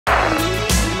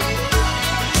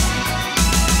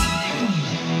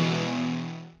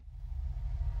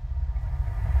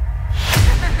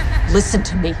Listen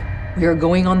to me. We are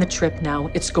going on the trip now.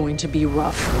 It's going to be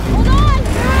rough. Hold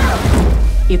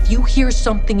on! If you hear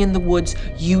something in the woods,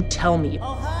 you tell me.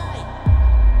 Oh,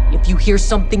 hi. If you hear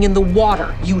something in the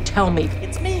water, you tell me.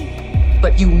 It's me.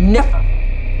 But you never,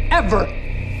 ever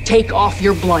take off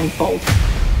your blindfold.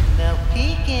 No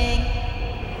peeking.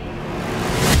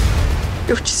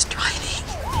 We were just driving.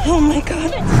 Oh my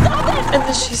God. Stop it! And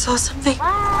then she saw something. No.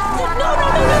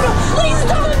 Please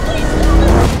stop it!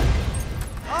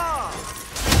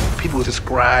 People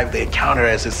describe the encounter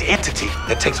as this entity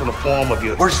that takes on the form of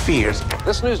your worst fears.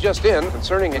 This news just in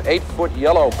concerning an 8-foot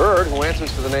yellow bird who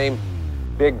answers to the name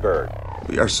Big Bird.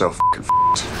 We are so f***ing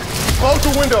f***ed. Close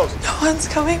the windows. No one's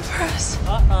coming for us.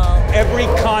 Every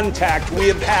contact we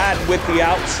have had with the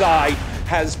outside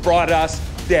has brought us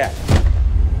death.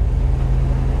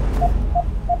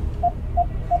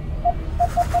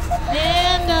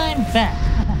 And I'm back.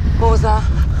 What was that?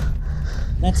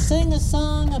 Let's sing a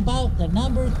song about the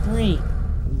number 3.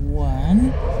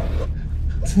 1,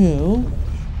 2,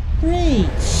 3.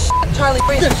 Charlie,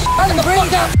 breathe. Charlie,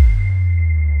 breathe.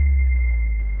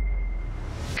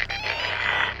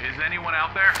 Is anyone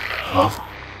out there? Huh?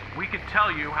 We can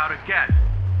tell you how to get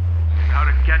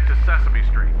to Sesame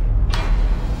Street.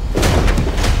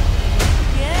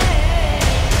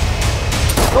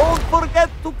 Don't forget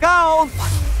to count. 1,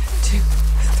 2, 3,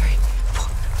 4,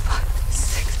 5,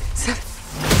 6, 7.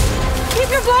 Keep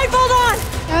your blindfold on!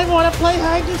 I want to play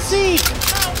hide and seek.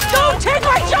 Don't take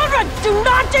my children! Do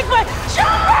not take my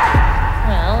children!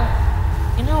 Well,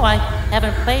 you know, I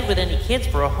haven't played with any kids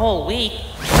for a whole week.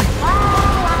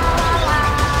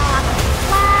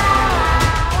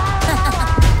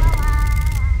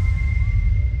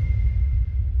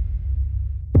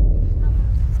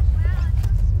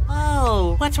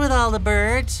 Oh, what's with all the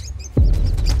birds?